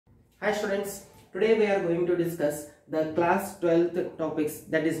Hi students, today we are going to discuss the class 12th topics,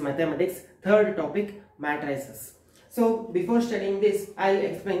 that is mathematics, third topic, matrices. So before studying this, I'll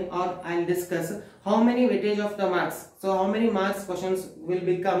explain or I'll discuss how many weightage of the marks. So how many marks questions will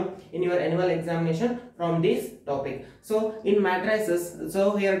become in your annual examination from this topic. So in matrices,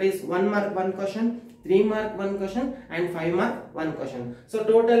 so here it is 1 mark 1 question, 3 mark 1 question and 5 mark 1 question. So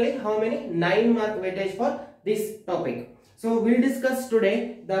totally how many? 9 mark weightage for this topic. So we'll discuss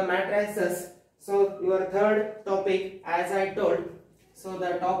today the matrices. So your third topic, as I told, so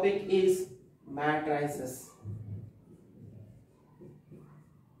the topic is matrices.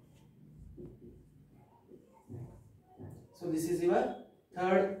 So this is your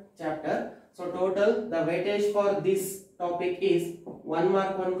third chapter. So total the weightage for this topic is 1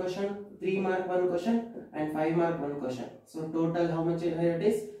 mark 1 question, 3 mark 1 question and 5 mark 1 question. So total how much here it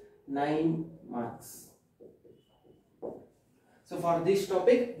is? 9 marks. So for this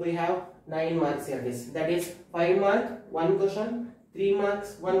topic we have 9 marks here. That is 5 mark 1 question, 3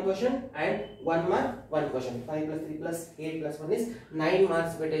 marks 1 question and 1 mark 1 question. 5 plus 3 plus 8 plus 1 is 9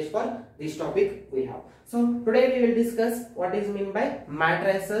 marks weightage for this topic we have. So today we will discuss what is meant by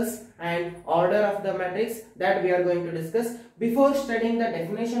matrices and order of the matrix, that we are going to discuss. Before studying the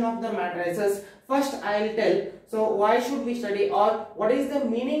definition of the matrices, first I will tell so why should we study or what is the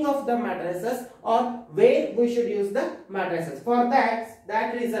meaning of the matrices or where we should use the matrices. For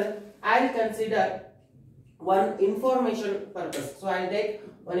that reason I will consider one information purpose. So I will take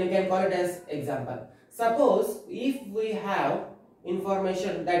one, you can call it as example. Suppose if we have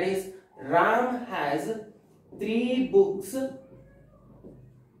information that is Ram has 3 books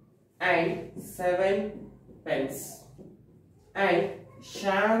and 7 pens and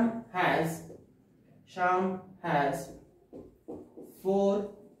Sham has 4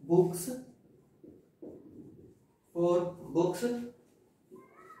 books,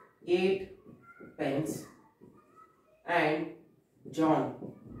 8 pens and John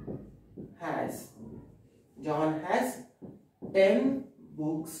has 10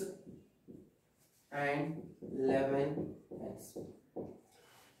 books and 11 pens.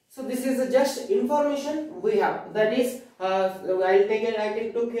 So this is just information we have. That is,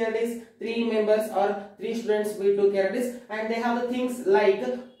 I took here this 3 members or 3 students we took here this, and they have the things like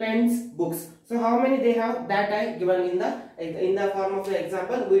pens, books. So how many they have, that I given in the form of the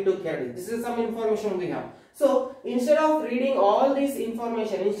example we took here this. This is some information we have. So instead of reading all this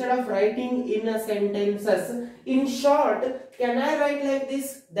information, instead of writing in a sentences, in short, can I write like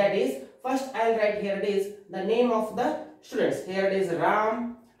this? That is, first I'll write here it is the name of the students. Here it is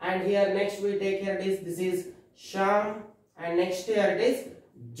Ram, and here next we take here it is, this is Sham, and next here it is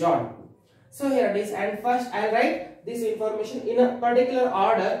John. So here it is, and first I'll write this information in a particular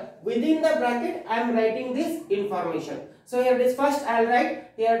order. Within the bracket I am writing this information. So here it is, first I'll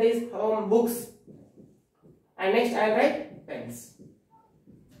write here it is books, and next I'll write pens.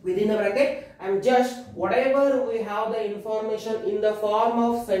 Within the bracket I am just whatever we have the information in the form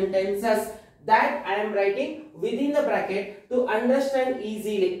of sentences, that I am writing within the bracket to understand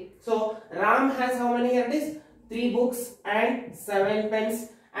easily. So Ram has how many here it is? 3 books and 7 pens,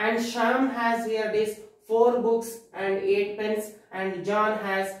 and Sham has here it is 4 books and 8 pens, and John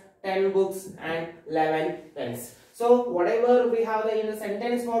has 10 books and 11 pens. So whatever we have in the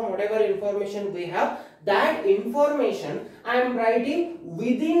sentence form, whatever information we have, that information I am writing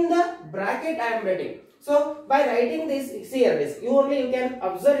within the bracket I am writing. So by writing this, see here this, you can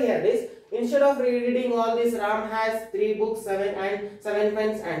observe here this. Instead of reading all this, Ram has 3 books, 7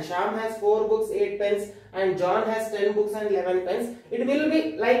 pens, and Sham has 4 books, 8 pens, and John has 10 books and 11 pens. It will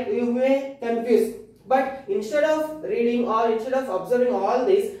be like you may confuse. But instead of reading or instead of observing all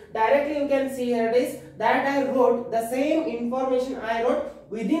this, directly you can see here it is that I wrote the same information I wrote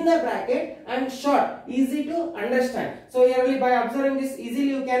within the bracket and short, easy to understand. So here by observing this easily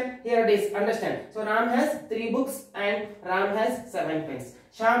you can here it is understand. So Ram has 3 books and Ram has 7 pens.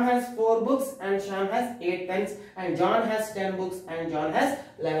 Sham has 4 books and Sham has 8 pens, and John has 10 books and John has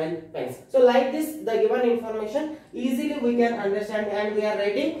 11 pens. So like this, the given information easily we can understand, and we are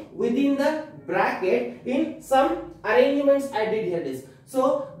writing within the bracket in some arrangements I did here this.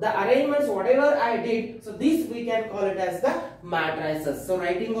 So the arrangements whatever I did, so this we can call it as the matrices. So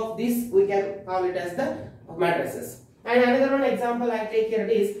writing of this we can call it as the matrices. And another one example I take here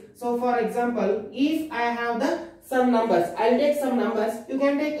is, so for example, if I have some numbers, I'll take some numbers. You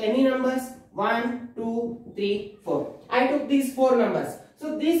can take any numbers, 1, 2, 3, 4. I took these 4 numbers.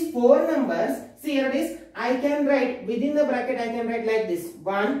 So these 4 numbers, see here it is, I can write within the bracket, I can write like this,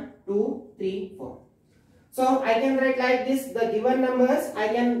 1, 2, 3, 4. So I can write like this the given numbers. I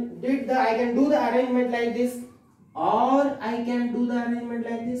can do the arrangement like this. or I can do the arrangement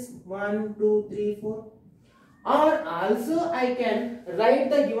like this 1, 2, 3, 4. Or also I can write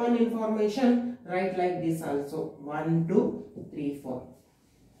the given information right like this also 1, 2, 3, 4.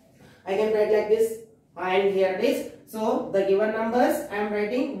 I can write like this, and here it is. So the given numbers I am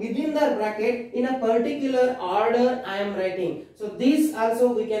writing within the bracket in a particular order I am writing. So this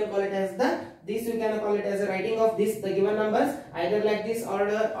also we can call it as a writing of this, the given numbers either like this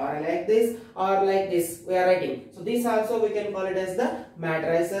order or like this or like this we are writing. So this also we can call it as the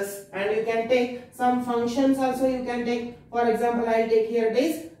matrices, and you can take some functions also you can take. For example, I will take here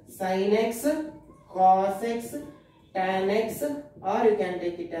this sin x, cos x, tan x, or you can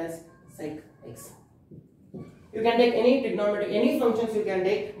take it as sec x. You can take any trigonometric, any functions you can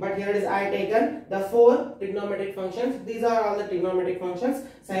take, but here it is I taken the 4 trigonometric functions. These are all the trigonometric functions: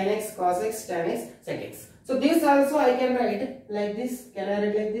 sin x, cos x, tan x, sec x. So this also I can write like this. Can I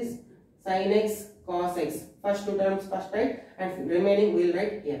write like this? Sin x, cos x. First 2 terms first write, and remaining we will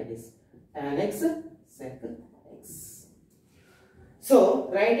write here it is tan x, sec x. So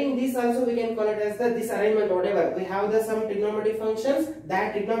writing this also we can call it as this arrangement. Whatever we have some trigonometric functions,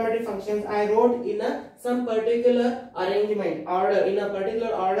 that trigonometric functions I wrote in some particular arrangement order, in a particular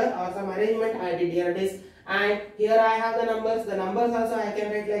order or some arrangement I did. Here it is, and here I have the numbers. The numbers also I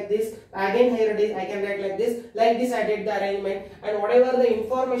can write like this. Again here it is, I can write like this. Like this I did the arrangement, and whatever the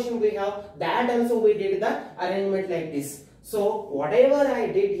information we have, that also we did the arrangement like this. So whatever I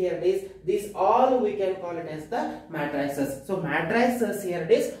did here is this all we can call it as the matrices. So matrices here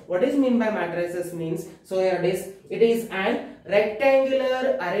it is. What is mean by matrices means? So here it is an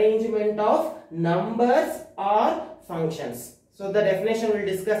rectangular arrangement of numbers or functions. So the definition we'll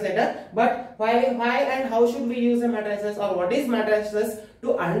discuss later. But why and how should we use the matrices, or what is matrices?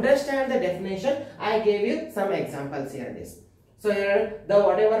 To understand the definition, I gave you some examples here it is. So here the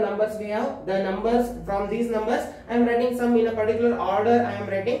whatever numbers we have, the numbers from these numbers I am writing some in a particular order I am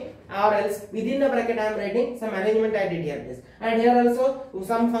writing, or else within the bracket I am writing some arrangement I did here it is. And here also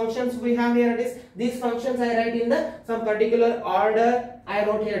some functions we have here it is. These functions I write in the some particular order I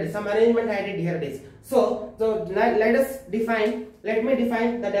wrote here it is. Some arrangement I did here it is. So let me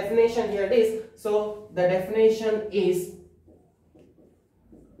define the definition here it is. So the definition is,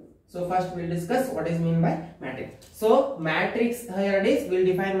 so first we'll discuss what is mean by matrix. So matrix here it is, we'll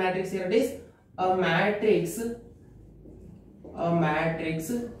define matrix here it is. A matrix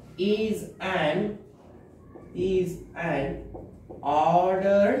is an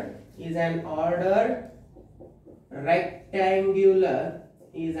ordered rectangular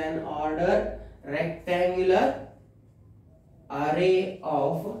array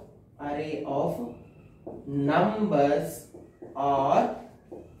of numbers or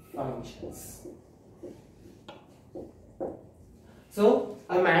functions. So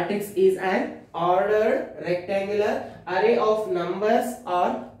a matrix is an ordered rectangular array of numbers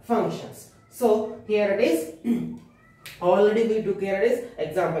or functions. So here it is. Already we took here it is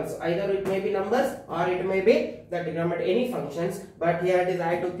examples. Either it may be numbers or it may be the trigonometric any functions. But here it is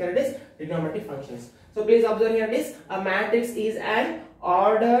I took here it is trigonometric functions. So please observe here it is a matrix is an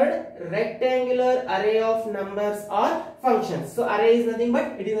ordered rectangular array of numbers or functions. So array is nothing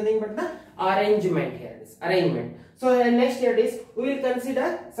but the arrangement here it is arrangement. So next here it is we will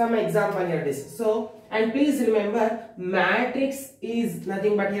consider some example here it is. So and please remember matrix is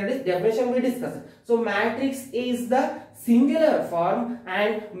nothing but here it is definition we discussed. So matrix is the singular form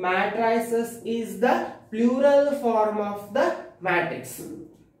and matrices is the plural form of the matrix.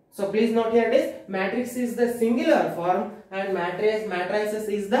 So please note here it is matrix is the singular form and matrices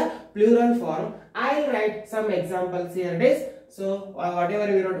is the plural form. I will write some examples here it is. So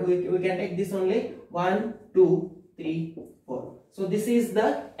whatever we wrote we can take this only 1, 2, 3, 4. So this is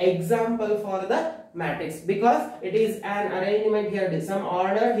the example for the matrix because it is an arrangement here it is some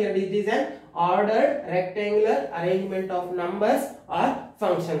order here it is an ordered rectangular arrangement of numbers or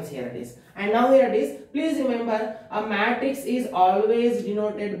functions here it is. And now here it is please remember a matrix is always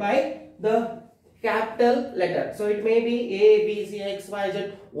denoted by the capital letter. So it may be A, B, C, X, Y,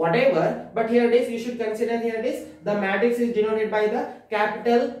 Z, whatever, but here it is you should consider here it is the matrix is denoted by the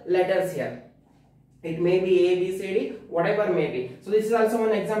capital letters here. It may be A, B, C, D, whatever may be. So this is also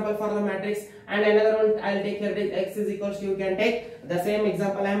one example for the matrix. And another one I will take here it is X is equals to, you can take the same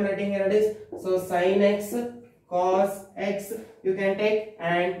example I am writing here it is. So sin X, cos X you can take,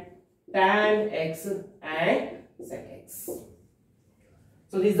 and tan X and sec X.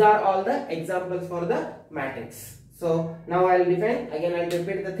 So these are all the examples for the matrix. So now I will define again, I will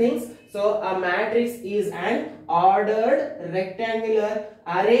repeat the things. So a matrix is an ordered rectangular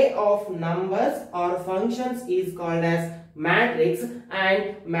array of numbers or functions is called as matrix,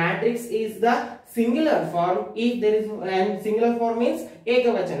 and matrix is the singular form if there is, and singular form means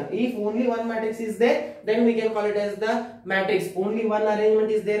ekavachana. If only one matrix is there, then we can call it as the matrix. Only one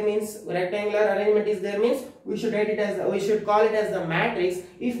arrangement is there means, rectangular arrangement is there means, we should write it as, we should call it as the matrix.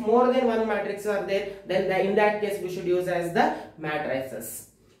 If more than one matrix are there, then in that case we should use as the matrices.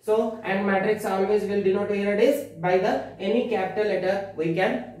 So, and matrix always will denote here it is by the any capital letter we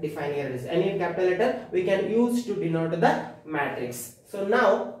can define here it is. Any capital letter we can use to denote the matrix. So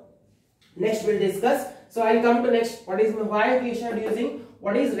now next we'll discuss. So I'll come to next. What is, why we should using,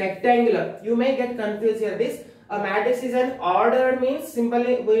 what is rectangular? You may get confused here. This a matrix is an order means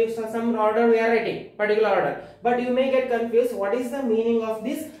simply we some order we are writing particular order. But you may get confused. What is the meaning of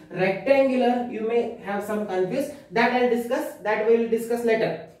this rectangular? You may have some confused. That I'll discuss. That we will discuss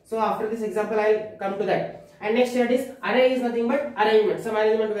later. So after this example, I'll come to that. And next here is array is nothing but arrangement. Some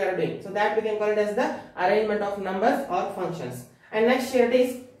arrangement we are doing. So that we can call it as the arrangement of numbers or functions. And next here it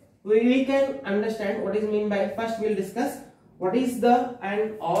is, we can understand what is mean by, first we will discuss what is the,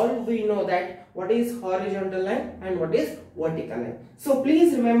 and all we know that what is horizontal line and what is vertical line. So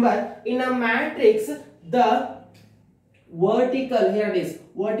please remember, in a matrix the vertical, here it is,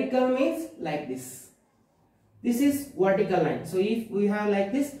 vertical means like this. This is vertical line. So if we have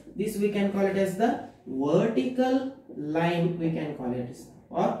like this we can call it as the vertical line, we can call it as,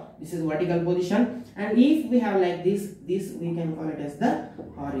 or this is vertical position. And if we have like this we can call it as the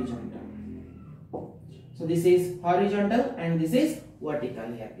horizontal. So this is horizontal and this is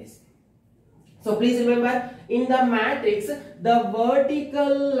vertical here is. So please remember, in the matrix the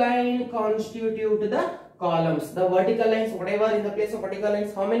vertical line constitute the columns. The vertical lines, whatever in the place of vertical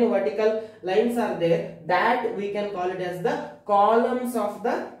lines, how many vertical lines are there, that we can call it as the columns of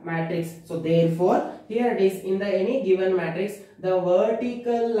the matrix. So therefore here it is, in the any given matrix the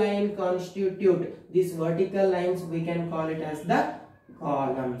vertical line constitute, these vertical lines we can call it as the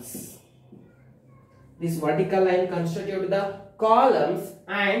columns. This vertical line constitute the columns,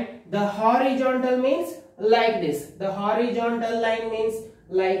 and the horizontal means like this. The horizontal line means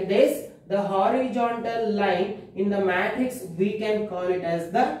like this. The horizontal line in the matrix we can call it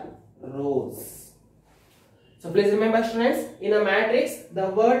as the rows. So please remember students, in a matrix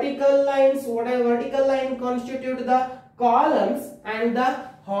the vertical lines, whatever vertical line constitute the columns and the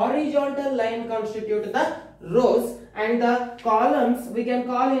horizontal line constitute the rows, and the columns we can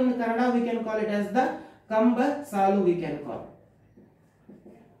call, in Kannada we can call it as the kamba salu we can call.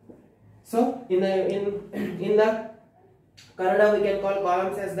 So in the Kannada we can call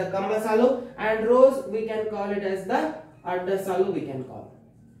columns as the kamba salu, and rows we can call it as the adda salu we can call.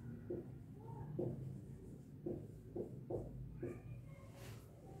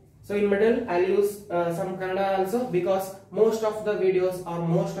 So in middle I'll use some Kannada also, because most of the videos or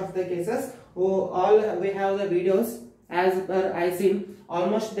most of the cases, all we have the videos as per I seen,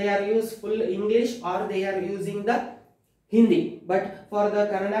 almost they are use full English or they are using the Hindi. But for the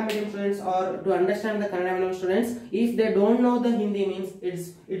Kannada medium students, or to understand the Kannada medium students, if they don't know the Hindi means it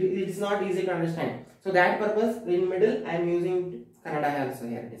is not easy to understand. So that purpose in middle I am using Kannada also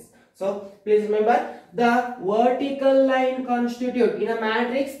here it is. So please remember, the vertical line constitute, in a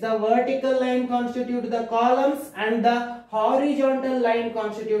matrix the vertical line constitute the columns and the horizontal line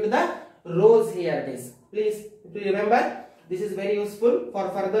constitute the rows here it is. Please remember, this is very useful. For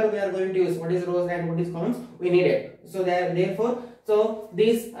further we are going to use what is rows and what is columns, we need it. So therefore, so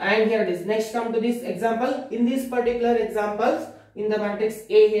this, and here it is. Next come to this example. In this particular examples, in the matrix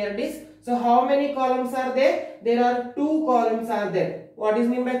A here it is. So how many columns are there? There are 2 columns are there. What is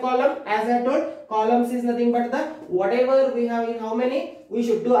meant by column? As I told, columns is nothing but the whatever we have in how many, we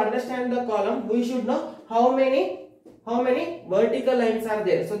should to understand the column, we should know how many vertical lines are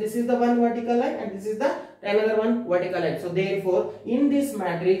there. So this is the one vertical line and this is the another one vertical line. So therefore in this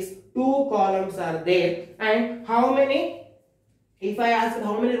matrix 2 columns are there, and how many, if I ask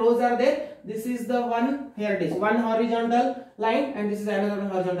how many rows are there, this is the one, here it is, one horizontal line and this is another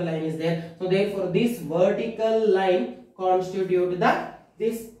horizontal line is there. So therefore this vertical line constitute the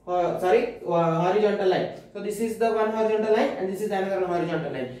horizontal line. So this is the one horizontal line and this is another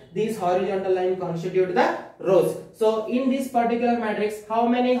horizontal line. These horizontal line constitute the rows. So in this particular matrix, how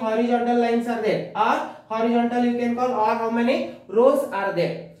many horizontal lines are there? Or horizontal you can call, or how many rows are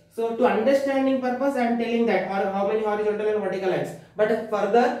there? So to understanding purpose I am telling that, or how many horizontal and vertical lines. But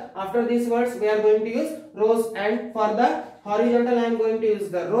further after these words we are going to use rows, and for the horizontal I am going to use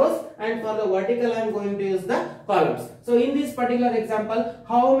the rows, and for the vertical I am going to use the columns. So in this particular example,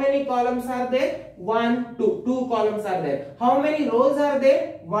 how many columns are there? 1, 2. 2 columns are there. How many rows are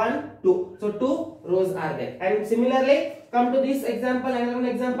there? 1, 2. So 2 rows are there. And similarly, come to this example, another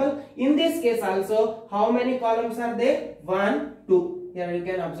example. In this case also, how many columns are there? 1, 2. Here you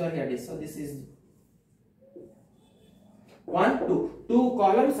can observe here this. So this is 1, 2. 2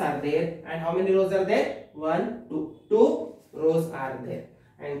 columns are there, and how many rows are there? 1, 2. 2 rows are there.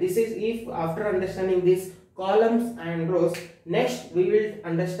 And this is if after understanding this columns and rows, next we will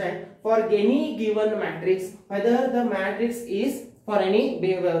understand for any given matrix whether the matrix is for any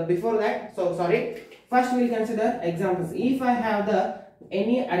before that. So sorry, first we will consider examples. If I have the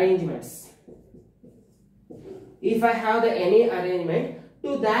any arrangements, if I have the any arrangement,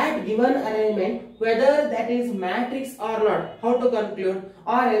 to that given arrangement whether that is matrix or not, how to conclude,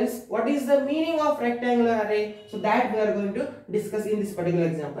 or else what is the meaning of rectangular array. So that we are going to discuss in this particular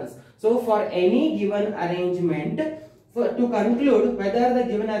examples. So for any given arrangement, to conclude whether the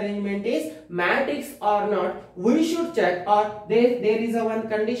given arrangement is matrix or not, we should check, or there is a one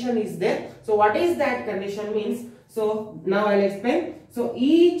condition is there. So what is that condition means? So now I'll explain. So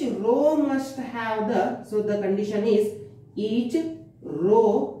each row must have the, so the condition is each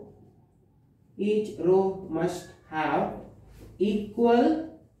row must have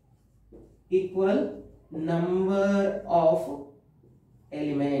equal number of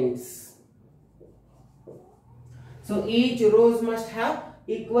elements. So each rows must have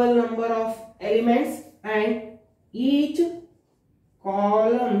equal number of elements, and each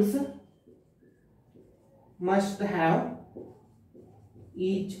columns must have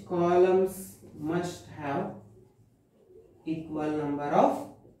equal number of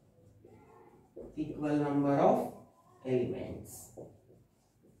elements.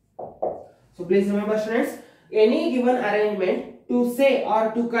 So please remember students, any given arrangement, to say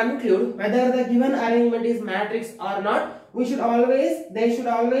or to conclude whether the given arrangement is matrix or not, they should always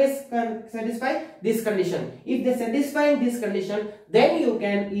satisfy this condition. If they satisfy this condition, then you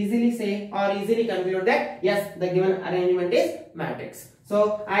can easily say or easily conclude that yes, the given arrangement is matrix.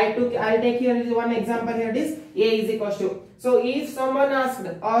 So I'll take here one example. Here it is A is equals to. So if someone asked,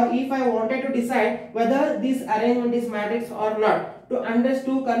 or if I wanted to decide whether this arrangement is matrix or not,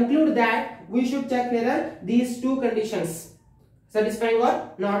 to conclude that, we should check whether these two conditions satisfying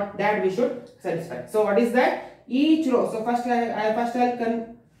or not, that we should satisfy. So what is that? Each row. So first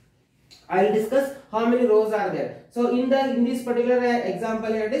I'll discuss how many rows are there. So in this particular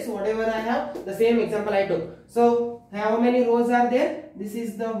example here it is, whatever I have, the same example I took. So how many rows are there? This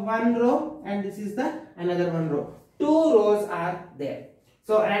is the one row and this is the another one row. 2 rows are there.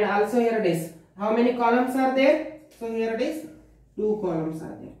 So and also here it is, how many columns are there? So here it is, 2 columns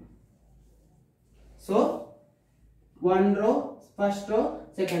are there. So one row, first row,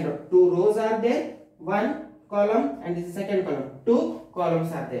 second row, 2 rows are there, 1 column, and this is second column, 2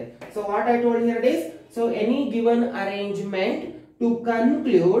 columns are there. So what I told here it is, so any given arrangement, to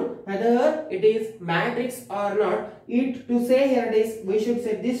conclude whether it is matrix or not, to say here it is, we should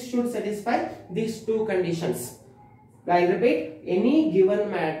say this should satisfy these two conditions. I repeat, any given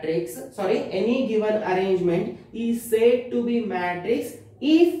arrangement is said to be matrix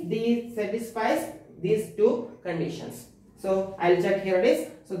if this satisfies these two conditions. So I'll check here it is.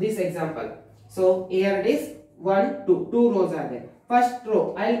 So this example. So here it is 1, 2. 2 rows are there. First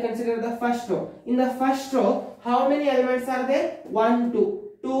row, I will consider the first row. In the first row, how many elements are there? 1, 2.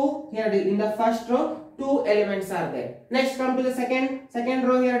 2 here it is. In the first row, 2 elements are there. Next come to the second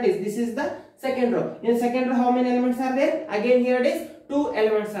row. Here it is. This is the second row. In the second row, how many elements are there? Again here it is, 2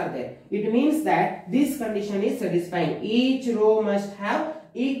 elements are there. It means that this condition is satisfying. Each row must have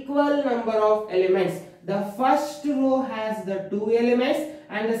equal number of elements. The first row has the 2 elements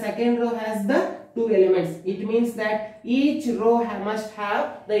and the second row has the 2 elements. It means that each row must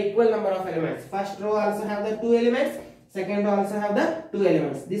have the equal number of elements. First row also have the 2 elements, second row also have the 2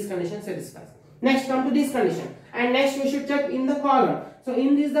 elements. This condition satisfies. Next come to this condition, and next we should check in the column. So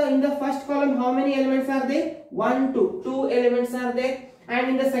in the first column, how many elements are there? 1, 2. 2 elements are there. And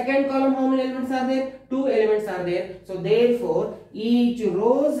in the second column, how many elements are there? 2 elements are there. So therefore, each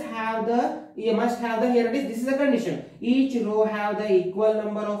rows have the, you must have the, here it is, this is a condition. Each row have the equal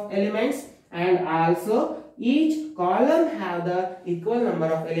number of elements, and also each column have the equal number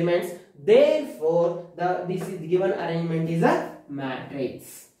of elements. Therefore, this is given arrangement is a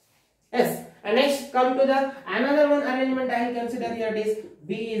matrix. Yes. And next come to the another one arrangement I will consider. Here it is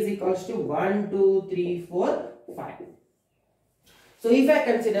B is equals to 1, 2, 3, 4, 5. So if I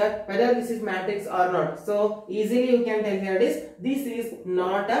consider whether this is matrix or not, so easily you can tell here it is, this is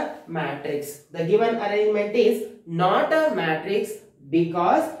not a matrix. The given arrangement is not a matrix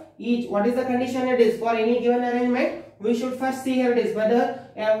because what is the condition it is? For any given arrangement, we should first see here it is whether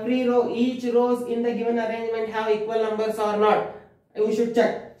every row, each rows in the given arrangement have equal numbers or not. We should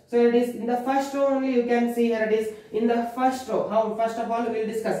check. So it is in the first row only. You can see here it is in the first row. How? First of all, we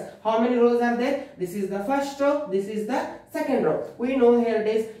will discuss how many rows are there. This is the first row. This is the second row. We know here it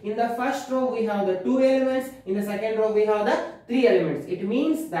is in the first row we have the 2 elements. In the second row we have the 3 elements. It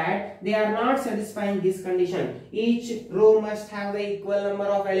means that they are not satisfying this condition. Each row must have the equal number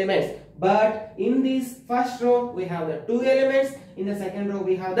of elements. But in this first row we have the 2 elements. In the second row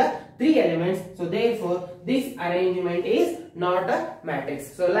we have the 3 elements. So therefore this arrangement is not a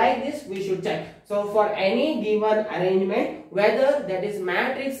matrix. So like this we should check. So for any given arrangement, whether that is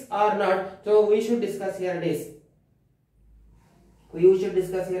matrix or not, so we should discuss here it is. We should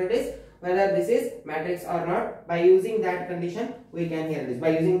discuss here it is whether this is matrix or not. By using that condition we can hear this.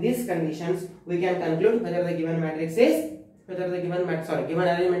 By using these conditions we can conclude whether the given matrix is given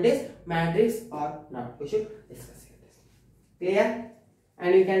arrangement is matrix or not. We should discuss here this. Clear?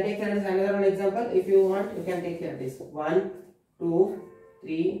 And you can take here this another one example. If you want, you can take here this 1, 2,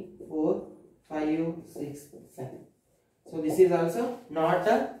 3, 4, 5, 6, 7. So this is also not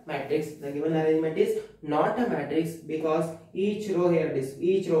a matrix. The given arrangement is not a matrix because each row here it is.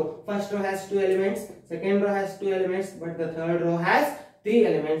 Each row, first row has 2 elements, second row has 2 elements, but the third row has 3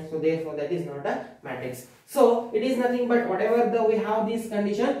 elements. So therefore that is not a matrix. So it is nothing but whatever we have this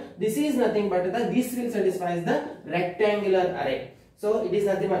condition, this is nothing but this will satisfy the rectangular array. So it is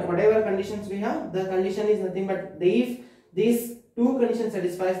nothing but whatever conditions we have, the condition is nothing but if these 2 conditions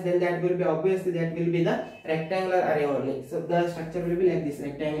satisfies, then that will be obviously that will be the rectangular array only. So the structure will be like this,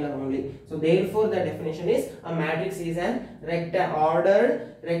 rectangular only. So therefore the definition is a matrix is an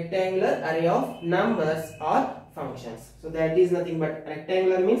ordered rectangular array of numbers or functions. So that is nothing but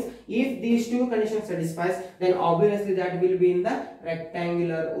rectangular means if these 2 conditions satisfies, then obviously that will be in the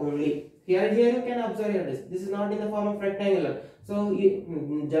rectangular only. Here you can observe here this is not in the form of rectangular. So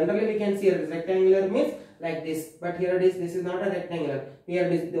generally we can see it rectangular means like this, but here it is, this is not a rectangular. Here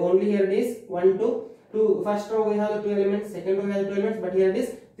it is, only here it is 1, 2. First row we have the 2 elements, second row we have the 2 elements, but here it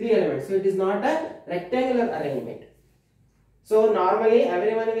is 3 elements. So it is not a rectangular arrangement. So normally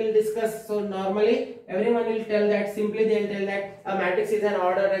everyone will discuss. So normally everyone will tell that simply they will tell that a matrix is an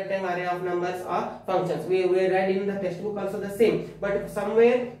ordered rectangular array of numbers or functions. We read in the textbook also the same, but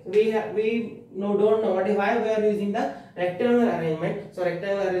somewhere we don't know why we are using the rectangular arrangement. So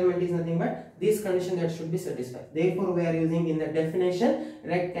rectangular arrangement is nothing but this condition that should be satisfied. Therefore we are using in the definition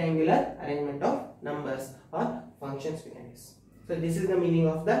rectangular arrangement of numbers or functions we can use. So this is the meaning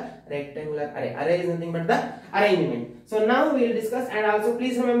of the rectangular array. Array is nothing but the arrangement. So now we will discuss, and also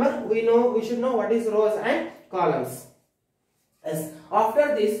please remember we should know what is rows and columns. Yes.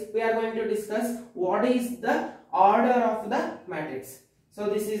 After this we are going to discuss what is the order of the matrix. So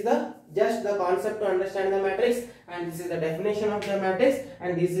this is just the concept to understand the matrix, and this is the definition of the matrix,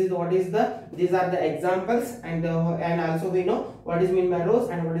 and this is these are the examples, and also we know what is meant by rows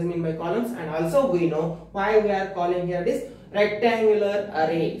and what is meant by columns, and also we know why we are calling here this rectangular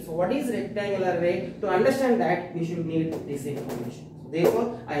array. So what is rectangular array? To understand that we should need this information. So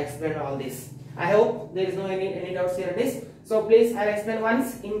therefore I explained all this. I hope there is no any doubts here this. So please I'll explain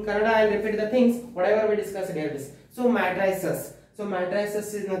once in Kannada. I'll repeat the things whatever we discussed here this. So matrices. So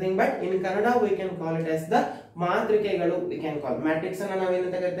matrices is nothing but in Kannada we can call it as the ಮಾತೃಕೆಗಳು. we can call matrix ಅನ್ನು ನಾವು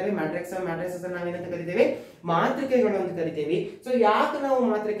ಏನಂತ ಕರೀತೇವೆ, matrices ಅನ್ನು ನಾವು ಏನಂತ ಕರೀತೇವೆ, ಮಾತೃಕೆಗಳು ಅಂತ ಕರೀತೇವೆ. So ಯಾಕೆ ನಾವು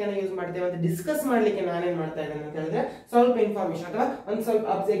ಮಾತೃಕೆಯನ್ನು use ಮಾಡ್ತೇವೆ ಅಂತ ಡಿಸ್ಕಸ್ ಮಾಡ್ಲಿಕ್ಕೆ ನಾನು ಏನು ಮಾಡ್ತಾ ಇದ್ದೇನೆ ಅಂತ ಹೇಳಿದ್ರೆ ಸ್ವಲ್ಪ ಇನ್ಫಾರ್ಮೇಶನ್ ಅಥವಾ ಒಂದು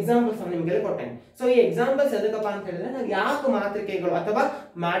ಸ್ವಲ್ಪ ಎಕ್ಸಾಂಪಲ್ಸ್ ಅನ್ನು ನಿಮಗೆ ಕೊಟ್ಟೇನೆ. ಸೊ ಈ ಎಕ್ಸಾಂಪಲ್ಸ್ ಎದಕ್ಕಪ್ಪ ಅಂತ ಹೇಳಿದ್ರೆ ನಾವು ಯಾಕೆ ಮಾತೃಕೆಗಳು ಅಥವಾ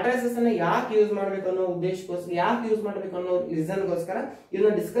matrices ಅನ್ನು ಯಾಕೆ ಯೂಸ್ ಮಾಡಬೇಕು ಅನ್ನೋ ಉದ್ದೇಶಕ್ಕೋಸ್ಕರ, ಯಾಕೆ ಯೂಸ್ ಮಾಡಬೇಕು ಅನ್ನೋ ರೀಸನ್ಗೋಸ್ಕರ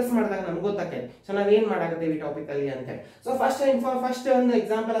ಇದನ್ನ ಡಿಸ್ಕಸ್ ಮಾಡಿದಾಗ ನಮ್ಗೆ ಗೊತ್ತಾಗ್ತದೆ. ಸೊ ನಾವ್ ಏನ್ ಮಾಡಾಕತ್ತೀವಿ ಈ ಟಾಪಿಕ್ ಅಲ್ಲಿ ಅಂತ ಹೇಳಿ. ಸೊ ಫಸ್ಟ್ ಒಂದು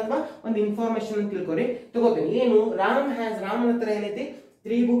ಎಕ್ಸಾಂಪಲ್ ಅಥವಾ ಒಂದು ಇನ್ಫಾರ್ಮೇಶನ್ ತಿಳ್ಕೊರಿ ತಗೋತೀನಿ. ಏನು ರಾಮನ ಹತ್ರ ಏನೈತಿ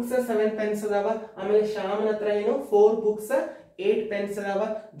 3 books 7 pens ಅದಾವ. ಆಮೇಲೆ ಶ್ಯಾಮನ ಹತ್ರ ಏನು 4 books 8 pens ಅದಾವ.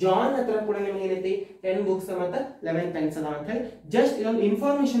 ಜಾನ್ ಹತ್ರ ಕೂಡ ನಿಮಗೆ ಏನೈತಿ 10 books ಮತ್ತೆ 11 pens ಅದಾವ ಅಂತ ಹೇಳಿ ಜಸ್ಟ್ ಇದೊಂದು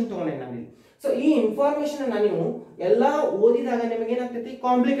ಇನ್ಫಾರ್ಮೇಶನ್ ತಗೊಂಡೆ ನಾವಿಲ್ಲಿ. ಸೊ ಈ ಇನ್ಫಾರ್ಮೇಶನ್ ಅನ್ನ ನೀವು ಎಲ್ಲಾ ಓದಿದಾಗ ನಿಮಗೆ ಏನಾಗ್ತೈತಿ,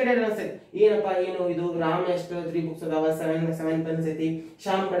 ಕಾಂಪ್ಲಿಕೇಟೆಡ್ ಅನ್ಸುತ್ತೆ. ಏನಪ್ಪಾ ಏನು ಇದು, ರಾಮ್ ಎಷ್ಟು 3 books ಅದಾವ, 7 pens ಐತಿ,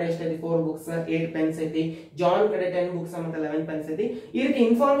 ಶ್ಯಾಮ್ ಕಡೆ ಎಷ್ಟೈತಿ 4 books 8 pens ಐತಿ, ಜಾನ್ ಕಡೆ 10 books ಮತ್ತೆ 11 pens ಐತಿ. ಈ ರೀತಿ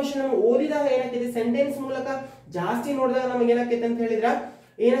ಇನ್ಫಾರ್ಮೇಶನ್ ನಾವು ಓದಿದಾಗ ಏನಾಗ್ತೈತಿ, ಸೆಂಟೆನ್ಸ್ ಮೂಲಕ ಜಾಸ್ತಿ ನೋಡಿದಾಗ ನಮಗೆ ಏನಾಗ್ತೈತಿ ಅಂತ ಹೇಳಿದ್ರ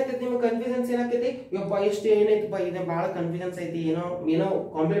ಏನಾಗ್ತೈತಿ, ನಿಮ್ಗೆ ಕನ್ಫ್ಯೂಷನ್ಸ್ ಏನಾಗ್ತೈತಿ, ಯಪ್ಪ ಎಷ್ಟು ಏನೈತಪ್ಪ ಇದು ಬಹಳ ಕನ್ಫ್ಯೂಷನ್ಸ್ ಐತಿ, ಏನೋ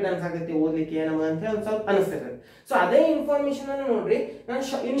ಕಾಂಪ್ಲಿಕೇಟ್ ಅನ್ಸಾಕೈತಿ ಓದ್ಲಿಕ್ಕೆ ನಮಗೆ ಅಂತ ಹೇಳಿ ಒಂದು ಸ್ವಲ್ಪ ಅನಿಸ್ತೈತೆ. ಸೊ ಅದೇ ಇನ್ಫಾರ್ಮೇಶನ್ ಅನ್ನು ನೋಡ್ರಿ ನಾನು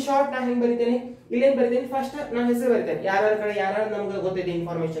ಇನ್ ಶಾರ್ಟ್ ನಾನು ಹೆಂಗ್ ಬರಿತೇನೆ, ಇಲ್ಲೇನ್ ಬರಿತೇನೆ, ಫಸ್ಟ್ ನಾನು ಹೆಸರು ಬರಿತೇನೆ, ಯಾರ್ಯಾರ ಕಡೆ ಯಾರ್ಯಾರು ನಮ್ಗೆ ಗೊತ್ತೈತಿ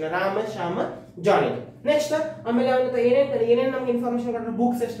ಇನ್ಫಾರ್ಮೇಶನ್, ರಾಮ ಶ್ಯಾಮ ಜಾನ್ ಇದು. ನೆಕ್ಸ್ಟ್ ಆಮೇಲೆ ಅವನ ಏನೇನ್ ನಮ್ಗೆ ಇನ್ಫಾರ್ಮೇಶನ್ ಕೊಟ್ಟರೆ,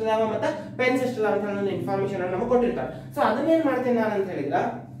 ಬುಕ್ಸ್ ಎಷ್ಟು ಅದಾವ ಮತ್ತೆ ಪೆನ್ಸ್ ಎಷ್ಟು ಅದಾವ ಅಂತ ಒಂದು ಇನ್ಫಾರ್ಮೇಶನ್ ನಮ್ಗೆ ಕೊಟ್ಟಿರ್ತಾರೆ. ಸೊ ಅದನ್ನೇನ್ ಮಾಡ್ತೇನೆ ನಾನು ಅಂತ ಹೇಳಿದ್ರ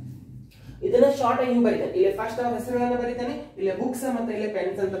ಇದನ್ನ ಶಾರ್ಟ್ ಆಗಿ ಬರೀತಾನೆ. ಇಲ್ಲಿ ಫಸ್ಟ್ ಅವ್ರ ಹೆಸರುಗಳನ್ನ ಬರೀತಾನೆ, ಇಲ್ಲಿ ಬುಕ್ಸ್ ಮತ್ತೆ ಇಲ್ಲಿ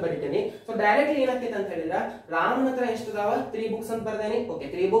ಪೆನ್ಸ್ ಅಂತ ಬರೀತಾನೆ. ಸೊ ಡೈರೆಕ್ಟ್ಲಿ ಏನಾಗ್ತೈತೆ ಅಂತ ಹೇಳಿದ್ರ ರಾಮ್ ಹತ್ರ ಎಷ್ಟು ಅದಾವ 3 books ಅಂತ ಬರ್ದಾನೆ. Okay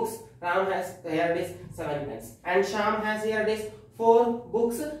 3 books. Ram has here it is 7 pens and Sham has here it is 4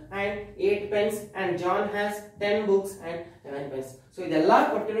 books and 8 pens and John has 10 books and 11 pens. So ಇದೆಲ್ಲ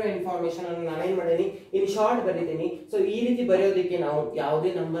ಕೊಟ್ಟಿರೋ ಇನ್ಫಾರ್ಮೇಶನ್ ಅನ್ನು ನಾನು ಏನ್ ಮಾಡೀನಿ ಇನ್ ಶಾರ್ಟ್ ಬರೀತೀನಿ. ಸೊ ಈ ರೀತಿ ಬರೆಯೋದಕ್ಕೆ ನಾವು ಯಾವುದೇ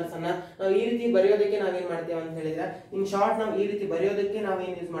ನಂಬರ್ಸ್ ಅನ್ನ ನಾವು ಈ ರೀತಿ ಬರೆಯೋದಕ್ಕೆ ನಾವೇನ್ ಮಾಡ್ತೇವೆ ಅಂತ ಹೇಳಿದ್ರೆ ಇನ್ ಶಾರ್ಟ್ ನಾವು ಈ ರೀತಿ ಬರೆಯೋದಕ್ಕೆ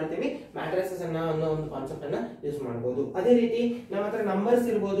ನಾವೇನ್ ಯೂಸ್ ಮಾಡ್ತೀವಿ ಮ್ಯಾಟ್ರಿಸಸ್ ಅನ್ನ ಅನ್ನೋ ಒಂದು ಕಾನ್ಸೆಪ್ಟ್ ಅನ್ನ ಯೂಸ್ ಮಾಡಬಹುದು. ಅದೇ ರೀತಿ ನಮ್ಮ ಹತ್ರ ನಂಬರ್ಸ್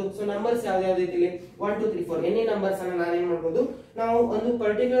ಇರಬಹುದು. ಸೊ ನಂಬರ್ಸ್ ಯಾವ ರೀತಿಲಿ 1 2 3 4 ಎನಿ ನಂಬರ್ಸ್ ಅನ್ನ ನಾನು ಏನ್ ಮಾಡಬಹುದು ನಾವು ಒಂದು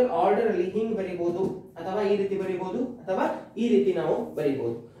ಪರ್ಟಿಕ್ಯುಲರ್ ಆರ್ಡರ್ ಅಲ್ಲಿ ಹಿಂಗ್ ಬರೀಬಹುದು, ಅಥವಾ ಈ ರೀತಿ ಬರೀಬಹುದು, ಅಥವಾ ಈ ರೀತಿ ನಾವು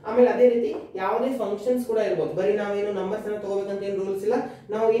ಬರೀಬಹುದು. ಆಮೇಲೆ ಅದೇ ರೀತಿ ಯಾವುದೇ ಫಂಕ್ಷನ್ಸ್ ಕೂಡ ಇರಬಹುದು. ಬರೀ ನಾವೇನು ನಂಬರ್ಸ್ ಅನ್ನ ತಗೋಬೇಕಂತ ಏನು ರೂಲ್ಸ್ ಇಲ್ಲ.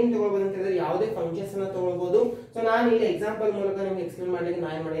 ನಾವು ಏನ್ ತಗೊಳ್ಬಹುದು ಅಂತ ಹೇಳಿದ್ರೆ ಯಾವುದೇ ಫಂಕ್ಷನ್ಸ್ ಅನ್ನ ತಗೊಳ್ಬಹುದು. ಸೊ ನಾನು ಇಲ್ಲಿ ಎಕ್ಸಾಂಪಲ್ ಮೂಲಕ ನಿಮ್ಗೆ ಎಕ್ಸ್ಪ್ಲೇನ್ ಮಾಡಲಿಕ್ಕೆ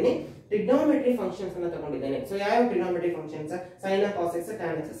ನಾನು ಏನ್ ಮಾಡೀನಿ ಟ್ರಿಗ್ನೋಮೆಟ್ರಿ ಫಂಕ್ಷನ್ಸ್ ಅನ್ನ ತಗೊಂಡಿದ್ದೇನೆ. ಸೊ ಯಾವ trigonometry functions sin cos x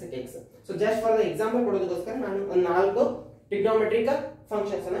tan x sec x. So just for the example ಕೊಡೋದಕ್ಕೋಸ್ಕರ ನಾನು ಒಂದು 4 ಟ್ರಿಗ್ನೋಮೆಟ್ರಿಕ್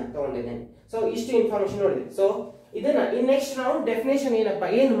ಫಂಕ್ಷನ್ಸ್ ಅನ್ನ ತಗೊಂಡಿದ್ದೇನೆ. ಸೊ ಇಷ್ಟು ಇನ್ಫಾರ್ಮೇಶನ್ ನೋಡಿದ್ವಿ. ಸೊ ಇದನ್ನ ಇನ್ ನೆಕ್ಸ್ಟ್ ನಾವು ಡೆಫಿನೇಷನ್ ಏನಪ್ಪಾ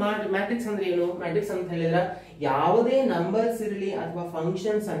ಏನು ಮ್ಯಾಟ್ರಿಕ್ಸ್ ಅಂದ್ರೆ ಏನು ಮ್ಯಾಟ್ರಿಕ್ಸ್ ಅಂತ ಹೇಳಿದ್ರೆ ಯಾವುದೇ ನಂಬರ್ಸ್ ಇರಲಿ ಅಥವಾ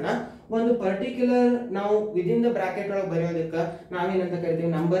ಫಂಕ್ಷನ್ಸ್ ಅನ್ನ ಒಂದು ಪರ್ಟಿಕ್ಯುಲರ್ ನಾವು ವಿದಿನ್ ದ ಬ್ರಾಕೆಟ್ ಒಳಗೆ ಬರೆಯೋದಕ್ಕೆ ನಾವೇನಂತ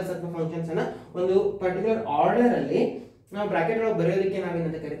ಕರಿತೀವಿ ನಂಬರ್ಸ್ ಅಥವಾ ಫಂಕ್ಷನ್ಸ್ ಅನ್ನ ಒಂದು ಪರ್ಟಿಕ್ಯುಲರ್ ಆರ್ಡರ್ ಅಲ್ಲಿ ನಾವು ಬ್ರಾಕೆಟ್ ಒಳಗೆ ಬರೆಯೋದಕ್ಕೆ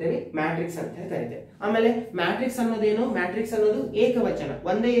ನಾವೇನಂತ ಕರಿತೇವೆ ಮ್ಯಾಟ್ರಿಕ್ಸ್ ಅಂತ ಕರಿತೇವೆ. ಆಮೇಲೆ ಮ್ಯಾಟ್ರಿಕ್ಸ್ ಅನ್ನೋದೇನು ಮ್ಯಾಟ್ರಿಕ್ಸ್ ಅನ್ನೋದು ಏಕವಚನ,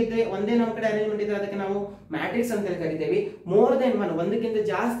 ಒಂದೇ ನಮ್ಮ ಕಡೆ ಅರೇಂಜ್ಮೆಂಟ್ ಇದ್ರೆ ಅದಕ್ಕೆ ನಾವು ಮ್ಯಾಟ್ರಿಕ್ಸ್ ಅಂತ ಕರಿತೇವೆ. ಮೋರ್ ದೆನ್ ಒನ್ ಒಂದಕ್ಕಿಂತ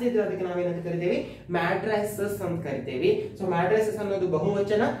ಜಾಸ್ತಿ ಇದ್ರೆ ಅದಕ್ಕೆ ನಾವೇನಂತ ಕರಿತೇವೆ ಮ್ಯಾಟ್ರೈಸಸ್ ಅಂತ ಕರಿತೇವೆ. ಸೊ ಮ್ಯಾಟ್ರೈಸಸ್ ಅನ್ನೋದು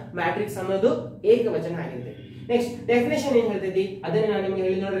ಬಹುವಚನ, ಮ್ಯಾಟ್ರಿಕ್ಸ್ ಅನ್ನೋದು ಏಕವಚನ ಆಗಿರುತ್ತೆ. ನೆಕ್ಸ್ಟ್ ಡೆಫಿನೇಷನ್ ಏನ್ ಹೇಳ್ತೈತಿ ಅದನ್ನ ನಾನು ನಿಮಗೆ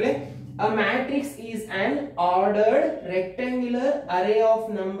ಹೇಳಿ ನೋಡ್ರಿ. A matrix is an ordered rectangular array of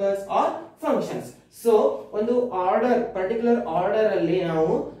numbers or functions. So ಒಂದು ಆರ್ಡರ್ ಪರ್ಟಿಕ್ಯುಲರ್ ಆರ್ಡರ್ ಅಲ್ಲಿ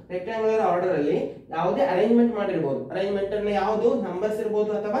ನಾವು ರೆಕ್ಟಾಂಗ್ಯುಲರ್ ಆರ್ಡರ್ ಅಲ್ಲಿ ಯಾವುದೇ ಅರೇಂಜ್ಮೆಂಟ್ ಮಾಡಿರಬಹುದು. ಅರೇಂಜ್ಮೆಂಟ್ ಅನ್ನು ಯಾವುದು ನಂಬರ್ಸ್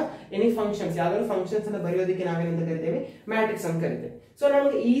ಇರಬಹುದು ಅಥವಾ ಎನಿ ಫಂಕ್ಷನ್ಸ್ ಯಾವ್ದಾದ್ರು ಫಂಕ್ಷನ್ಸ್ ಅನ್ನು ಬರೆಯೋದಕ್ಕೆ ನಾವೇನಂತ ಕರಿತೇವೆ ಮ್ಯಾಟ್ರಿಕ್ಸ್ ಅಂತ ಕರಿತೇವೆ. ಸೊ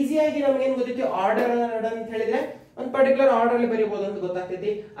ನಮಗೆ ಈಸಿಯಾಗಿ ನಮ್ಗೆ ಏನ್ ಗೊತ್ತೈತಿ ಆರ್ಡರ್ ಅಂತ ಹೇಳಿದ್ರೆ ಒಂದು ಪರ್ಟಿಕ್ಯುಲರ್ ಆರ್ಡರ್ ಅಲ್ಲಿ ಬರೀಬಹುದು ಅಂತ ಗೊತ್ತಾಗ್ತೈತಿ.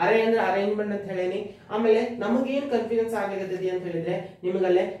 ಅರೇ ಅಂದ್ರೆ ಅರೇಂಜ್ಮೆಂಟ್ ಅಂತ ಹೇಳೇನಿ. ಆಮೇಲೆ ನಮಗೆ ಏನ್ ಕನ್ಫ್ಯೂಷನ್ಸ್ ಆಗತೈತಿ ಅಂತ ಹೇಳಿದ್ರೆ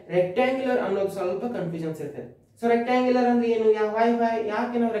ನಿಮಗಲ್ಲೇ ರೆಕ್ಟಾಂಗ್ಯುಲರ್ ಅನ್ನೋದು ಸ್ವಲ್ಪ ಕನ್ಫ್ಯೂಷನ್ಸ್ ಇರ್ತದೆ. ಸೊ ರೆಕ್ಟಾಂಗ್ಯುಲರ್ ಅಂದ್ರೆ ಏನು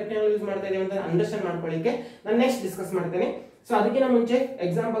ಯಾಕೆ ನಾವು ರೆಕ್ಟಾಂಗ್ಯುಲರ್ ಯೂಸ್ ಮಾಡ್ತಾ ಇದೀವಿ ಅಂತ ಅಂಡರ್ಸ್ಟ್ಯಾಂಡ್ ಮಾಡ್ಕೊಳ್ಳಿಕ್ಕೆ ನಾನು ನೆಕ್ಸ್ಟ್ ಡಿಸ್ಕಸ್ ಮಾಡ್ತೇನೆ. ಸೊ ಅದಕ್ಕಿಂತ ಮುಂಚೆ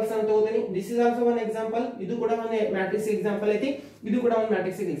ಎಕ್ಸಾಂಪಲ್ಸ್ ಅಂತ ತಗೋತೀನಿ. This is also one example. ಇದು ಕೂಡ ಒಂದು ಮ್ಯಾಟ್ರಿಕ್ಸ್ ಎಕ್ಸಾಂಪಲ್ ಐತಿ, ಇದು ಕೂಡ ಒಂದು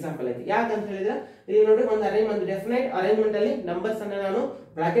ಮ್ಯಾಟ್ರಿಕ್ಸ್ ಎಕ್ಸಾಂಪಲ್ ಐತಿ. ಯಾಕಂತ ಹೇಳಿದ್ರೆ ಇಲ್ಲಿ ನೋಡಿ ಒಂದು ಡೆಫಿನೈಟ್ ಅರೇಂಜ್ಮೆಂಟ್ ಅಲ್ಲಿ ನಂಬರ್ಸ್ ಅನ್ನ ನಾನು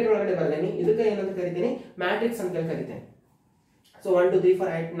ಬ್ರಾಕೆಟ್ ಒಳಗಡೆ ಬರ್ದೇನಿ. ಇದಕ್ಕೆ ಏನಂತ ಕರಿತೀನಿ ಮ್ಯಾಟ್ರಿಕ್ಸ್ ಅಂತ ಕರಿತೇನೆ. ಸೊ 1 2 3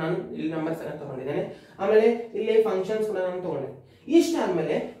 4 8 ನಾನು ಇಲ್ಲಿ ನಂಬರ್ಸ್ ಅನ್ನ ತಗೊಂಡಿದ್ದೇನೆ. ಆಮೇಲೆ ಇಲ್ಲಿ ಫಂಕ್ಷನ್ಸ್ ಕೂಡ ನಾನು ತಗೊಂಡೆ.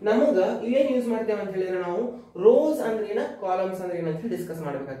 ಇಷ್ಟಾದ್ಮೇಲೆ ನಮಗ ಇಲ್ಲೇನ್ ಯೂಸ್ ಮಾಡ್ತೇವೆ ಅಂತ ಹೇಳಿದ್ರೆ ನಾವು ರೋಸ್ ಅಂದ್ರೆ ಏನ ಕಾಲಮ್ಸ್ ಅಂದ್ರೆ ಏನಂತ ಡಿಸ್ಕಸ್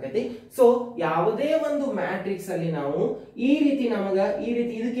ಮಾಡ್ಬೇಕಾಗ್ತೈತಿ. ಸೊ ಯಾವುದೇ ಒಂದು ಮ್ಯಾಟ್ರಿಕ್ಸ್ ಅಲ್ಲಿ ನಾವು ಈ ರೀತಿ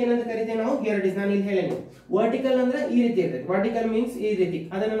ಇದಕ್ಕೆ ಏನಂತ ಕರಿತೇವೆ ನಾವು ಹಿಯರ್ ಇಟ್ ಇಸ್ ನಾನು ಇಲ್ಲಿ ಹೇಳೇನಿ. ವರ್ಟಿಕಲ್ ಅಂದ್ರೆ ಈ ರೀತಿ ಇರ್ತೈತಿ. ವರ್ಟಿಕಲ್ ಮೀನ್ಸ್ ಈ ರೀತಿ,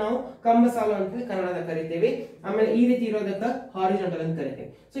 ಅದನ್ನ ನಾವು ಕಂಬ ಸಾಲು ಅಂತ ಕನ್ನಡದ ಕರಿತೇವೆ. ಆಮೇಲೆ ಈ ರೀತಿ ಇರೋದಕ್ಕ ಹಾರಿಜಾಂಟಲ್ ಅಂತ ಕರಿತೇವೆ.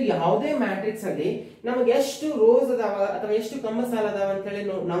 ಸೊ ಯಾವುದೇ ಮ್ಯಾಟ್ರಿಕ್ಸ್ ಅಲ್ಲಿ ನಮಗೆ ಎಷ್ಟು ರೋಸ್ ಅದಾವ ಅಥವಾ ಎಷ್ಟು ಕಂಬ ಸಾಲ ಅದಾವ ಅಂತ ಹೇಳಿ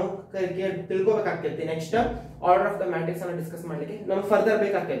ನಾವು ತಿಳ್ಕೊಬೇಕಾಗ್ತೈತಿ. Next order of the matrix ಅನ್ನ ಡಿಸ್ಕಸ್ ಮಾಡ್ಲಿಕ್ಕೆ ನಮ್ಗೆ ಫರ್ದರ್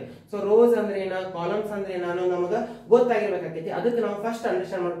ಬೇಕಾಗ್ತೈತಿ. ಸೊ ರೋಸ್ ಅಂದ್ರೆ ಏನ ಕಾಲಮ್ಸ್ ಅಂದ್ರೆ ಏನ ನಮಗ ಗೊತ್ತಾಗಿರ್ಬೇಕಾಗ್ತೈತಿ. ಅದಕ್ಕೆ ನಾವು ಫಸ್ಟ್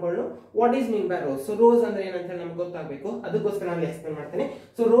ಅಂಡರ್ಸ್ಟ್ಯಾಂಡ್ ಮಾಡ್ಕೊಂಡು what is mean by rose. So rose ಅಂದ್ರೆ ಏನಂತ ಹೇಳಿ ನಮ್ಗೆ ಗೊತ್ತಾಗಬೇಕು. ಅದಕ್ಕೋಸ್ಕರ ನಾನು ಎಕ್ಸ್ಪ್ಲೇನ್ ಮಾಡ್ತೇನೆ.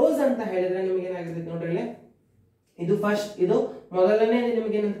 ಸೊ ರೋಸ್ ಅಂತ ಹೇಳಿದ್ರೆ ನಿಮ್ಗೆ ಏನಾಗಿರ್ತೈತಿ ನೋಡ್ರಿ, ಇದು ಫಸ್ಟ್ ಇದು ಮೊದಲನೇ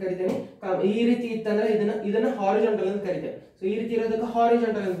ನಿಮಗೆ ಏನಂತ ಕರಿತೇನೆ ಈ ರೀತಿ ಇತ್ತಂದ್ರೆ ಇದನ್ನ ಹಾರಿಜಾಂಟಲ್ ಅಂತ ಕರಿತೇವೆ. ಸೊ ಈ ರೀತಿ ಇರೋದಕ್ಕೆ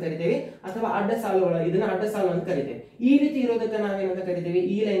ಹಾರಿಜಾಂಟಲ್ ಅಂತ ಕರಿತೇವೆ, ಅಥವಾ ಅಡ್ಡ ಸಾಲುಗಳು ಇದನ್ನ ಅಡ್ಡ ಸಾಲು ಅಂತ ಕರಿತೇವೆ. ಈ ರೀತಿ ಇರೋದಕ್ಕೆ ನಾವೇನಂತ ಕರಿತೇವೆ,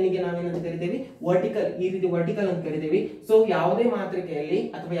 ಈ ಲೈನ್ಗೆ ನಾವೇನಂತ ಕರಿತೇವೆ ವರ್ಟಿಕಲ್, ಈ ರೀತಿ ವರ್ಟಿಕಲ್ ಅಂತ ಕರಿತೇವೆ. ಸೊ ಯಾವುದೇ ಮಾತೃಕೆಯಲ್ಲಿ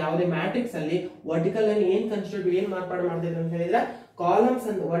ಅಥವಾ ಯಾವುದೇ ಮ್ಯಾಟ್ರಿಕ್ಸ್ ಅಲ್ಲಿ ವರ್ಟಿಕಲ್ ಲೈನ್ ಏನ್ ಕನ್ಸ್ಟಿಟ್ಯೂಟ್ ಏನ್ ಮಾರ್ಪಾಡು ಮಾಡ್ತೇವೆ ಅಂತ ಹೇಳಿದ್ರೆ ಕಾಲಮ್ಸ್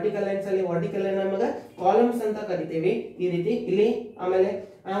ಅಂತ, ವರ್ಟಿಕಲ್ ಲೈನ್ಸ್ ಅಲ್ಲಿ ವರ್ಟಿಕಲ್ ಲೈನ್ ನಮಗ ಕಾಲಮ್ಸ್ ಅಂತ ಕರಿತೇವೆ ಈ ರೀತಿ ಇಲ್ಲಿ. ಆಮೇಲೆ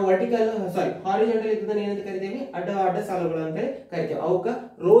ವರ್ಟಿಕಲ್ ಹಾರಿಜಾಂಟಲ್ ಇದ್ದದನ್ನ ಏನಂತ ಕರಿತೇವೆ ಅಡ್ಡ ಸಾಲುಗಳು ಅಂತ ಹೇಳಿ ಕರಿತೇವೆ. ಅವಕ್ಕ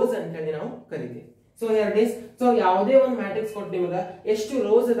ರೋಸ್ ಅಂತ ಹೇಳಿ ನಾವು ಕರಿತೇವೆ. So here it is. So ಯಾವುದೇ ಒಂದು ಮ್ಯಾಟ್ರಿಕ್ಸ್ ಕೊಟ್ಟು ನಿಮಗ ಎಷ್ಟು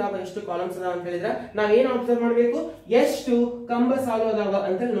ರೋಸ್ ಅದಾವ ಎಷ್ಟು ಕಾಲಮ್ಸ್ ಅದಾವ ಅಂತ ಹೇಳಿದ್ರೆ ನಾವೇನ್ ಅಬ್ಸರ್ವ್ ಮಾಡ್ಬೇಕು, ಎಷ್ಟು ಕಂಬ ಸಾಲು ಅದಾವ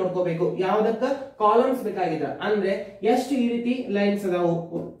ಅಂತ ಹೇಳಿ ನೋಡ್ಕೋಬೇಕು. ಯಾವ್ದಕ್ಕ ಕಾಲಮ್ಸ್ ಬೇಕಾಗಿದ್ರ ಅಂದ್ರೆ ಎಷ್ಟು ಈ ರೀತಿ ಲೈನ್ಸ್ ಅದಾವು,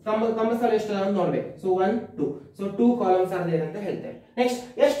 ಕಂಬ ಸಾಲು ಎಷ್ಟು ಅದಾವ ಅಂತ ನೋಡ್ಬೇಕು. So 1 2. So 2 columns are there ಅಂತ ಹೇಳ್ತೇವೆ. ನೆಕ್ಸ್ಟ್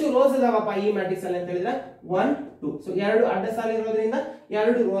ಎಷ್ಟು ರೋಸ್ ಅದಾವಪ್ಪ ಈ ಮ್ಯಾಟ್ರಿಕ್ಸ್ ಅಲ್ಲಿ ಅಂತ ಹೇಳಿದ್ರೆ 1 2. ಸೊ 2 ಅಡ್ಡ ಸಾಲು ಇರೋದ್ರಿಂದ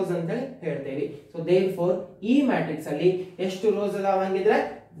 2 ರೋಸ್ ಅಂತ ಹೇಳಿ ಹೇಳ್ತೇವೆ. ಸೊ ದೇರ್ಫೋರ್ ಈ ಮ್ಯಾಟ್ರಿಕ್ಸ್ ಅಲ್ಲಿ ಎಷ್ಟು ರೋಸ್ ಅದಾವ ಹಂಗಿದ್ರೆ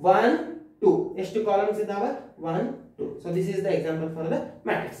 1 2. ಎಷ್ಟು ಕಾಲಮ್ಸ್ ಇದಾವ 1 2. So this is the example for the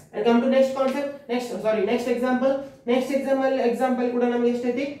matrix. And come to next concept. Next example. Example ಕೂಡ ನಮಗೆ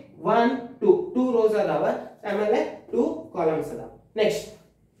ಎಷ್ಟೈತಿ 1 2 2 rows ಅದಾವ, ಆಮೇಲೆ 2 ಕಾಲಮ್ಸ್ ಅದಾವ. ನೆಕ್ಸ್ಟ್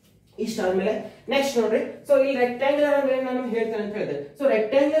ಇಷ್ಟಾದ್ಮೇಲೆ ನೆಕ್ಸ್ಟ್ ನೋಡ್ರಿ, ಸೊ ಇಲ್ಲಿ ರೆಕ್ಟಾಂಗ್ಯುಲರ್ ಅಂದ್ರೆ ನಾನು ಹೇಳ್ತೇನೆ ಅಂತ ಹೇಳಿದೆ. ಸೊ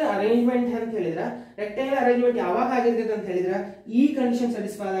ರೆಕ್ಟಾಂಗ್ಯುಲರ್ ಅರೇಂಜ್ಮೆಂಟ್ ಅಂತ ಹೇಳಿದ್ರ, ರೆಕ್ಟಾಂಗ್ಯುಲರ್ ಅರೇಂಜ್ಮೆಂಟ್ ಯಾವಾಗ ಆಗಿರ್ತೈತೆ ಅಂತ ಹೇಳಿದ್ರ, ಈ ಕಂಡೀಷನ್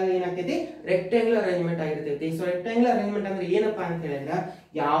ಸ್ಯಾಟಿಸ್ಫೈ ಆದಾಗ ಏನಾಗ್ತೈತಿ, ರೆಕ್ಟಾಂಗ್ಯುಲರ್ ಅರೇಂಜ್ಮೆಂಟ್ ಆಗಿರ್ತೈತಿ. ಸೊ ರೆಕ್ಟಾಂಗ್ಯುಲರ್ ಅರೇಂಜ್ಮೆಂಟ್ ಅಂದ್ರೆ ಏನಪ್ಪಾ ಅಂತ ಹೇಳಿದ್ರ,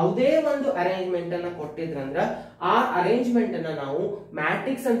 ಯಾವುದೇ ಒಂದು ಅರೇಂಜ್ಮೆಂಟ್ ಅನ್ನ ಕೊಟ್ಟಿದ್ರಂದ್ರ ಆ ಅರೇಂಜ್ಮೆಂಟ್ ಅನ್ನ ನಾವು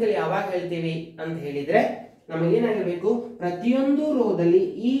ಮ್ಯಾಟ್ರಿಕ್ಸ್ ಅಂತೇಳಿ ಯಾವಾಗ ಹೇಳ್ತೀವಿ ಅಂತ ಹೇಳಿದ್ರೆ, ನಮಗೆ ಏನಾಗಿರ್ಬೇಕು, ಪ್ರತಿಯೊಂದು ರೋದಲ್ಲಿ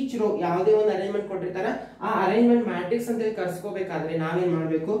ಈಚ್ ರೋ ಯಾವುದೇ ಒಂದು ಅರೇಂಜ್ಮೆಂಟ್ ಕೊಟ್ಟಿರ್ತಾರ ಆ ಅರೇಂಜ್ಮೆಂಟ್ ಮ್ಯಾಟ್ರಿಕ್ಸ್ ಅಂತ ಕರ್ಸ್ಕೋಬೇಕಾದ್ರೆ ನಾವೇನ್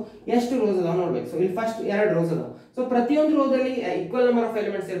ಮಾಡ್ಬೇಕು, ಎಷ್ಟು ರೋಸ್ ಅದಾವ ನೋಡ್ಬೇಕು. ಸೊ ಇಲ್ಲಿ ಫಸ್ಟ್ 2 ರೋಸ್ ಅದಾವ. ಸೊ ಪ್ರತಿಯೊಂದು ರೋದಲ್ಲಿ ಈಕ್ವಲ್ ನಂಬರ್ ಆಫ್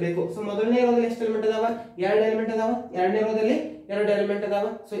ಎಲಿಮೆಂಟ್ಸ್ ಇರಬೇಕು. ಸೊ ಮೊದಲನೇ ರೋದಲ್ಲಿ ಎಷ್ಟು ಎಲಿಮೆಂಟ್ ಅದಾವ, 2 ಎಲಿಮೆಂಟ್ ಅದಾವ. ಎರಡನೇ ರೋದಲ್ಲಿ 2 ಎಲಿಮೆಂಟ್ ಅದಾವ.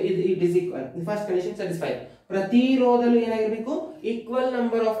 So it is equal. First condition satisfy. ಪ್ರತಿ ರೋದಲ್ಲೂ ಏನಾಗಿರ್ಬೇಕು, ಈಕ್ವಲ್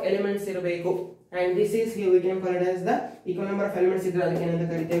ನಂಬರ್ ಆಫ್ ಎಲಿಮೆಂಟ್ಸ್ ಇರಬೇಕು. And this is here we can call it as the equal number of elements ಇದ್ರೆ ಅದಕ್ಕೆ ಏನಂತ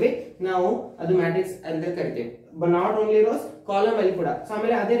ಕರಿತೇವೆ ನಾವು, ಅದು ಮ್ಯಾಟ್ರಿಕ್ಸ್ ಅಂತ ಕರಿತೇವೆ. But not only rose, column ಅಲ್ಲಿ ಕೂಡ. ಸೊ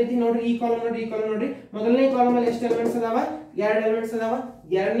ಆಮೇಲೆ ಅದೇ ರೀತಿ ನೋಡ್ರಿ, ಈ ಕಾಲಮ್ ನೋಡ್ರಿ, ಈ ಕಾಲಮ್ ನೋಡ್ರಿ, ಮೊದಲನೇ ಕಾಲಮ್ ಅಲ್ಲಿ ಎಷ್ಟು ಎಲಿಮೆಂಟ್ಸ್ ಅದಾವ, 2 ಎಲಿಮೆಂಟ್ಸ್ ಅದಾವ.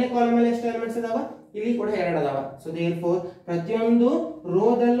 ಎರಡನೇ ಕಾಲಮ್ ಅಲ್ಲಿ ಎಷ್ಟು ಎಲಿಮೆಂಟ್ಸ್ ಅದಾವ, ಇಲ್ಲಿ ಕೂಡ 2 ಅದಾವ. ಸೊ therefore ಪ್ರತಿಯೊಂದು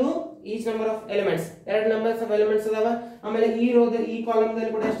ರೋದಲ್ಲೂ each number of elements 2 numbers of elements ಅದಾವ. ಆಮೇಲೆ ಈ ರೋದ ಈ ಕಾಲಮ್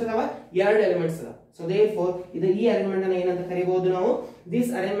ದಲ್ಲಿ ಕೂಡ ಎಷ್ಟು ಅದಾವ, 2 ಎಲಿಮೆಂಟ್ಸ್ ಅದಾವ. ಸೊ therefore ಇದು ಈ ಅರೇಂಜ್ಮೆಂಟ್ ಅನ್ನು ಏನಂತ ಕರಿಬಹುದು ನಾವು, ದಿಸ್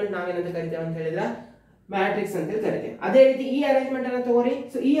ಅರೇಂಜ್ಮೆಂಟ್ ನಾವೇನಂತ ಕರಿತೇವೆ ಅಂತ ಹೇಳಿದ್ರೆ ಮ್ಯಾಟ್ರಿಕ್ಸ್ ಅಂತ ಕರಿತೇವೆ. ಅದೇ ರೀತಿ ಈ ಅರೇಂಜ್ಮೆಂಟ್ ಅನ್ನ ತಗೋರಿ.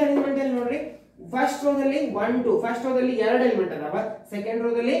 ಸೊ ಈ ಅರೇಂಜ್ಮೆಂಟ್ ಅಲ್ಲಿ ನೋಡ್ರಿ, ಫಸ್ಟ್ ರೋದಲ್ಲಿ 1 2, ಫಸ್ಟ್ ರೋದಲ್ಲಿ 2 ಎಲಿಮೆಂಟ್ ಅದಾವ, ಸೆಕೆಂಡ್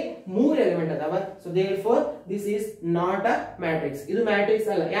ರೋದಲ್ಲಿ 3 ಎಲಿಮೆಂಟ್ ಅದಾವ. So therefore this is not a matrix. ಇದು ಮ್ಯಾಟ್ರಿಕ್ಸ್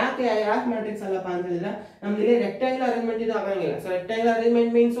ಅಲ್ಲ. ಯಾಕೆ ಮ್ಯಾಟ್ರಿಕ್ಸ್ ಅಲ್ಲಪ್ಪ ಅಂತ ಹೇಳಿದ್ರೆ, ನಮ್ದು ಇಲ್ಲಿ ರೆಕ್ಟಾಂಗ್ಯುಲರ್ ಅರೇಂಜ್ಮೆಂಟ್ ಇದು ಆಗಂಗಿಲ್ಲ. So rectangular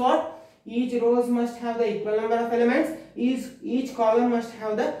arrangement means what? Each rows must have the equal number of elements. Each column must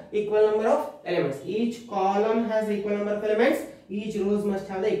have the equal number of elements. Each column has the equal number of elements. Each rows must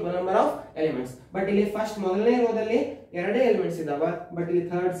have the equal number of elements. But ಇಲ್ಲಿ first ಮೊದಲನೇ ರೋದಲ್ಲಿ 2 elements ಇದಾವ. But ಇಲ್ಲಿ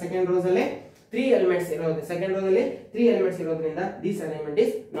third second rose ಅಲ್ಲಿ 3 elements ಇರೋದು, second ರೋದಲ್ಲಿ 3 elements ಇರೋದ್ರಿಂದ this arrangement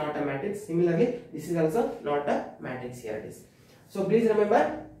is not a matrix. Similarly this is also not a matrix. Here it is. So please remember.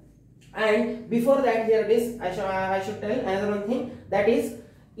 And before that, here it is, I should tell another one thing, that is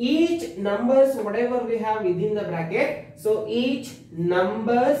each numbers whatever we have within the bracket. So each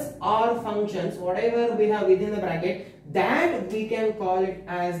numbers or functions whatever we have within the bracket, that we can call it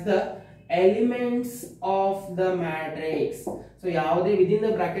as the elements of the matrix. So ಯಾವುದೇ within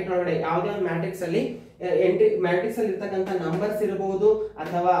the bracket ಒಳಗಡೆ ಯಾವುದೇ ಒಂದು matrix ಅಲ್ಲಿ entry matrix ಅಲ್ಲಿ ಇರತಕ್ಕಂತ numbers ಇರಬಹುದು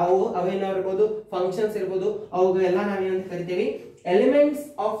ಅಥವಾ ಅವೇನಾಗಿರಬಹುದು, functions ಇರಬಹುದು, ಅವುಗಳೆಲ್ಲ ನಾವೇನಂತ ಕರಿತೀವಿ, ಎಲಿಮೆಂಟ್ಸ್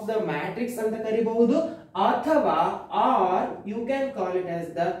ಆಫ್ ದ ಮ್ಯಾಟ್ರಿಕ್ಸ್ ಅಂತ ಕರಿಬಹುದು. ಅಥವಾ are you can call it as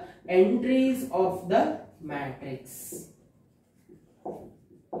the entries of the matrix.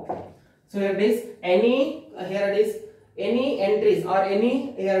 So here it is, any entries or any,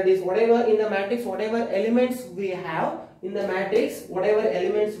 here it is, whatever in the matrix, whatever elements we have in the matrix, whatever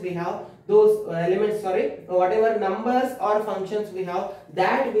elements we have, those elements, whatever numbers or functions we have,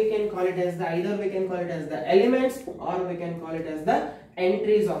 that we can call it as the, either we can call it as the elements or we can call it as the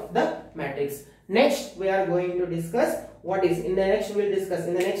entries of the matrix. Next we are going to discuss what is, in the next we will discuss,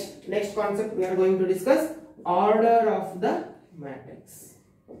 in the next concept we are going to discuss order of the matrix.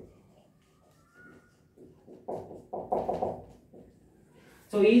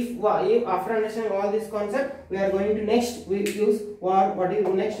 So if after understanding all this concept, we are going to next we'll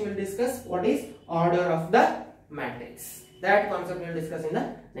discuss what is order of the matrix. That concept we will discuss in the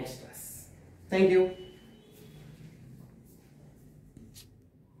next class. Thank you.